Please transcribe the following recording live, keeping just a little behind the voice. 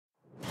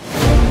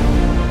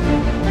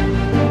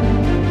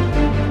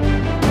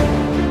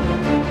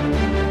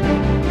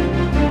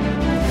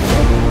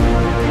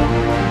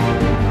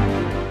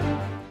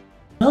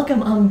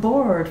on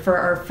board for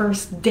our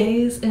first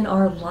Days in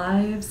Our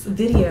Lives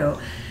video.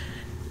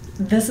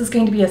 This is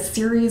going to be a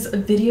series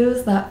of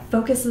videos that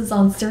focuses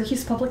on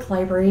Syracuse Public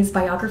Library's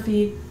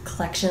biography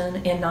collection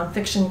and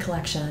nonfiction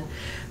collection,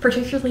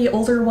 particularly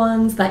older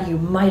ones that you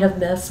might have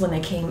missed when they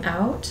came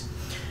out.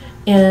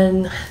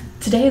 And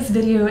today's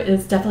video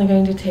is definitely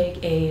going to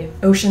take a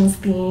oceans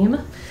theme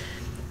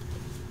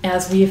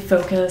as we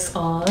focus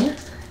on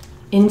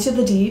Into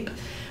the Deep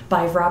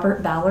by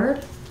Robert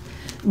Ballard,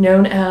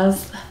 known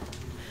as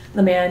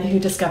the man who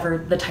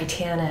discovered the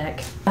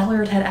Titanic.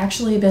 Ballard had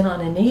actually been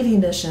on a Navy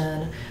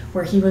mission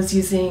where he was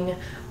using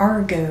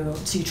Argo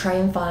to try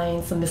and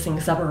find some missing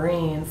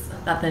submarines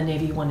that the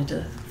Navy wanted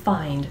to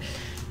find.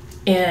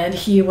 And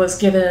he was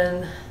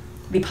given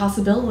the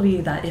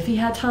possibility that if he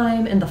had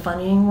time and the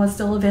funding was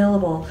still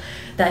available,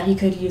 that he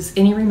could use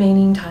any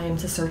remaining time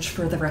to search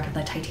for the wreck of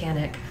the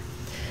Titanic.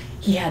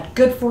 He had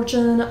good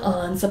fortune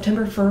on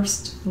September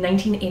 1st,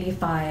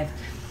 1985,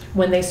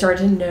 when they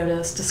started to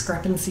notice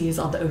discrepancies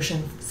on the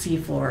ocean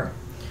seafloor.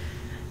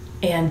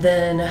 And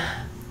then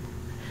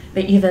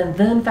they even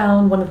then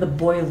found one of the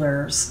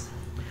boilers.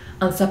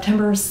 On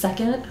September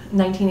 2nd,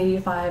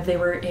 1985, they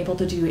were able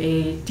to do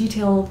a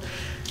detailed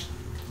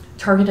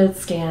targeted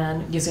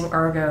scan using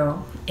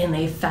Argo, and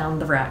they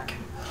found the wreck.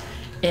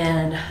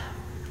 And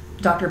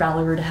Dr.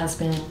 Ballard has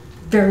been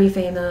very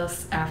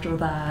famous after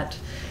that.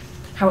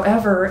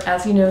 However,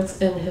 as he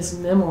notes in his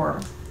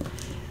memoir,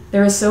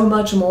 there is so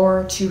much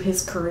more to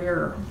his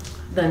career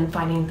than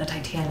finding the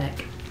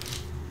Titanic.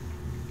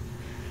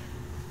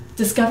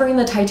 Discovering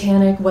the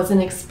Titanic was an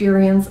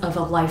experience of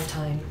a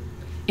lifetime,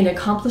 an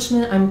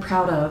accomplishment I'm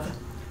proud of,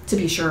 to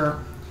be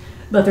sure,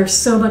 but there's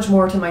so much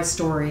more to my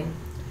story.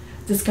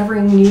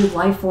 Discovering new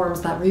life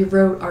forms that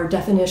rewrote our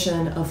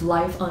definition of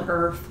life on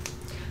Earth,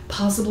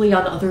 possibly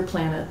on other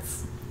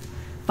planets.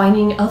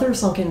 Finding other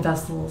sunken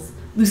vessels,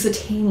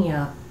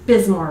 Lusitania,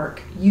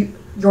 Bismarck,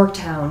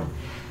 Yorktown,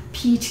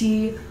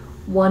 PT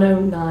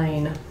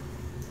 109,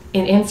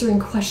 and answering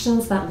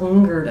questions that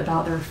lingered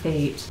about their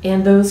fate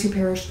and those who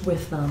perished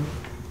with them.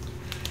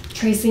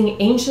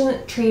 Tracing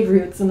ancient trade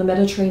routes in the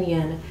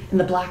Mediterranean and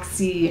the Black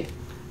Sea,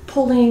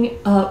 pulling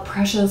up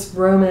precious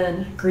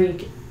Roman,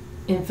 Greek,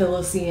 and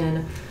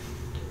Phoenician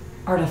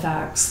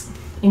artifacts,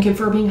 and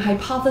confirming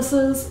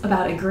hypotheses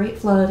about a great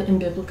flood in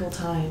biblical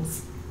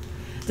times.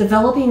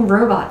 Developing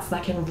robots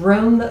that can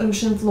roam the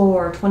ocean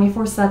floor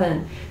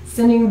 24/7,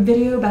 sending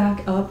video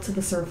back up to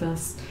the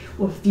surface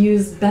with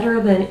views better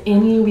than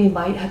any we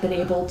might have been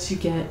able to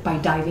get by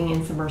diving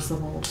in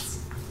submersibles.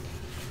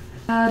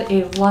 Had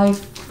a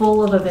life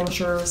full of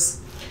adventures,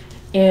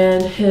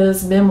 and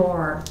his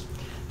memoir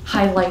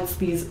highlights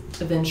these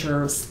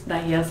adventures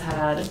that he has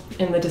had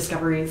and the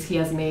discoveries he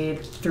has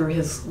made through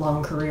his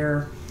long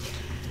career.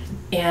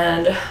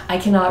 And I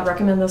cannot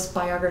recommend this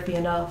biography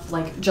enough.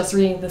 Like, just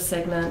reading the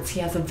segments, he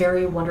has a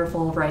very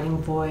wonderful writing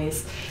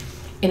voice,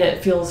 and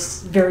it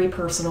feels very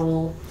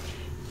personal,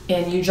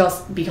 and you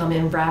just become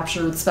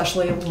enraptured,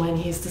 especially when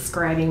he's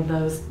describing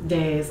those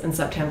days in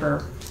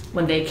September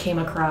when they came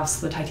across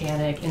the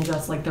Titanic and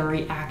just like their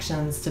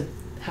reactions to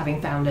having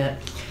found it,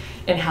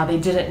 and how they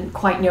didn't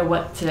quite know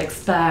what to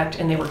expect,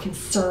 and they were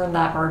concerned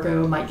that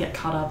Argo might get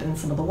caught up in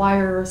some of the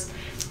wires.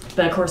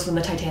 But of course, when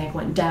the Titanic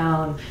went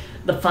down,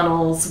 the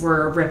funnels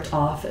were ripped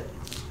off,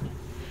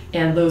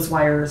 and those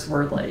wires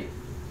were like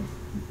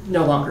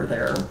no longer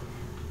there.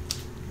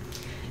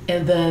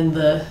 And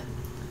then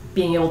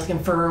being able to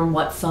confirm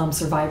what some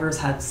survivors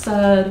had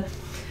said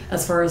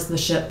as far as the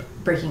ship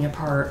breaking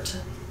apart.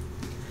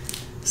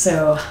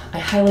 So I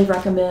highly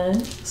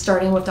recommend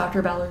starting with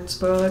Dr. Ballard's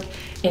book,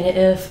 and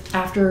if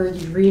after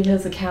you read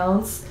his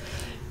accounts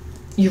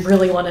you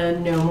really want to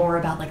know more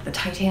about like the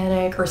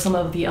Titanic or some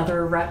of the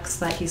other wrecks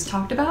that he's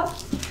talked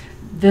about,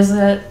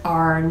 visit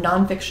our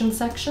nonfiction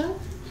section.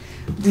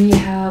 We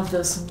have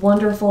this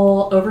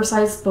wonderful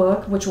oversized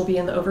book, which will be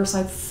in the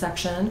oversized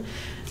section.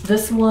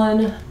 This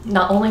one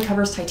not only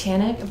covers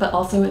Titanic, but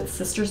also its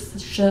sister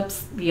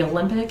ships, the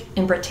Olympic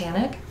and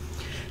Britannic.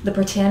 The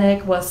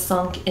Britannic was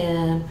sunk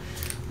in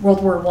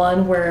World War I,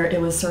 where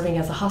it was serving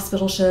as a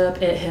hospital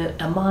ship. It hit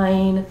a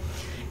mine,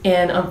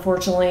 and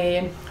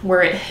unfortunately,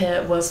 where it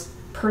hit was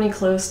pretty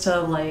close to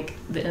like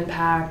the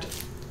impact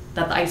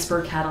that the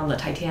iceberg had on the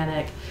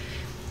Titanic.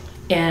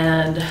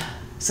 And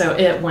so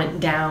it went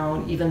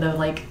down, even though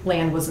like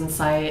land was in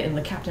sight and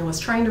the captain was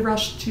trying to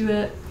rush to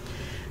it.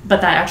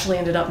 But that actually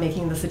ended up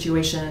making the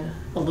situation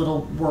a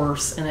little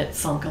worse, and it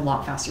sunk a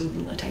lot faster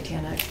than the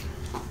Titanic.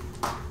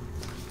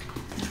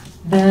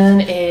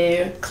 Then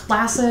a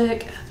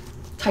classic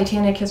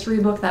Titanic history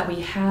book that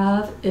we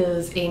have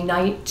is A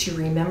Night to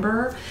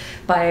Remember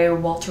by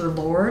Walter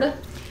Lord.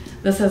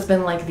 This has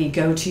been like the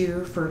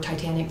go-to for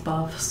Titanic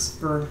buffs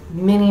for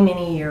many,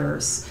 many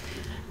years.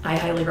 I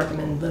highly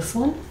recommend this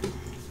one.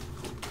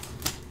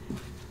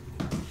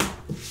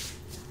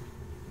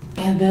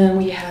 And then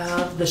we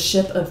have The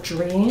Ship of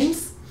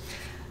Dreams,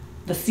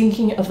 The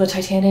Sinking of the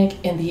Titanic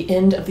and the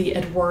End of the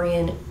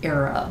Edwardian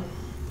Era.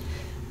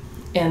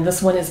 And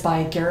this one is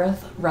by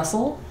Gareth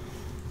Russell.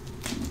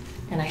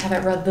 And I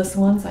haven't read this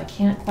one, so I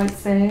can't quite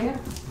say.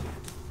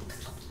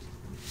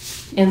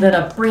 And then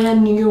a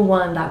brand new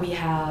one that we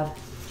have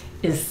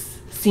is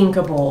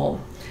Sinkable,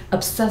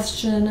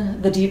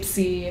 Obsession, the Deep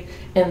Sea,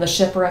 and the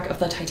Shipwreck of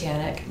the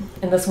Titanic.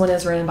 And this one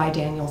is written by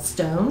Daniel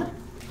Stone.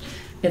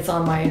 It's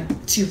on my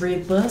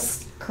to-read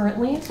list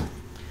currently.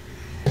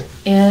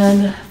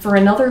 And for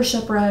another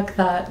shipwreck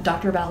that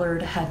Dr.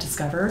 Ballard had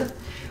discovered,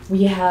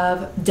 we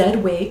have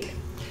Dead Wake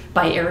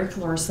by Eric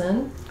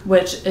Larson,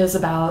 which is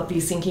about the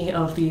sinking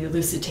of the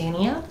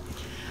Lusitania.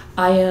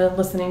 I am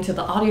listening to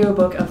the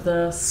audiobook of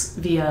this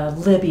via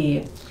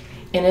Libby,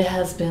 and it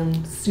has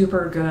been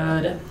super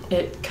good.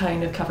 It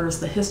kind of covers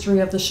the history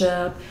of the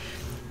ship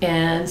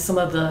and some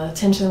of the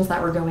tensions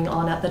that were going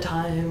on at the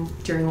time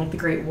during like the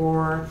Great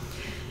War.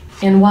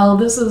 And while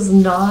this is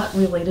not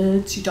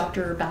related to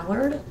Dr.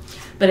 Ballard,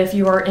 but if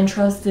you are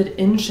interested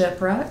in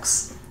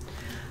shipwrecks,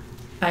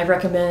 I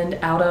recommend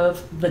Out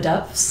of the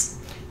Depths,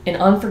 an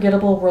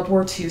unforgettable World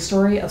War II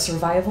story of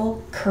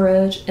survival,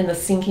 courage, and the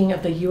sinking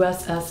of the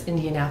USS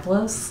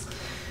Indianapolis.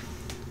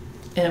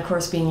 And of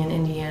course, being in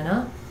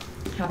Indiana,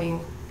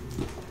 having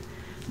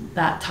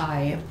that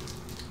tie.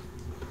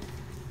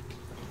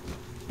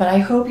 But I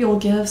hope you'll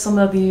give some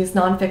of these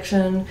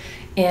nonfiction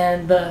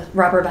and the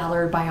Robert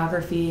Ballard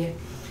biography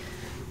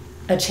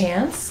a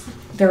chance.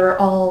 They're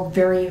all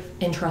very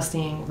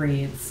interesting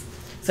reads.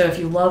 So if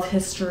you love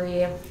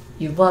history,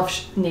 you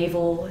love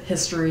naval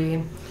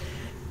history,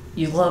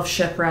 you love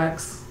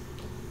shipwrecks,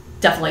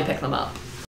 definitely pick them up.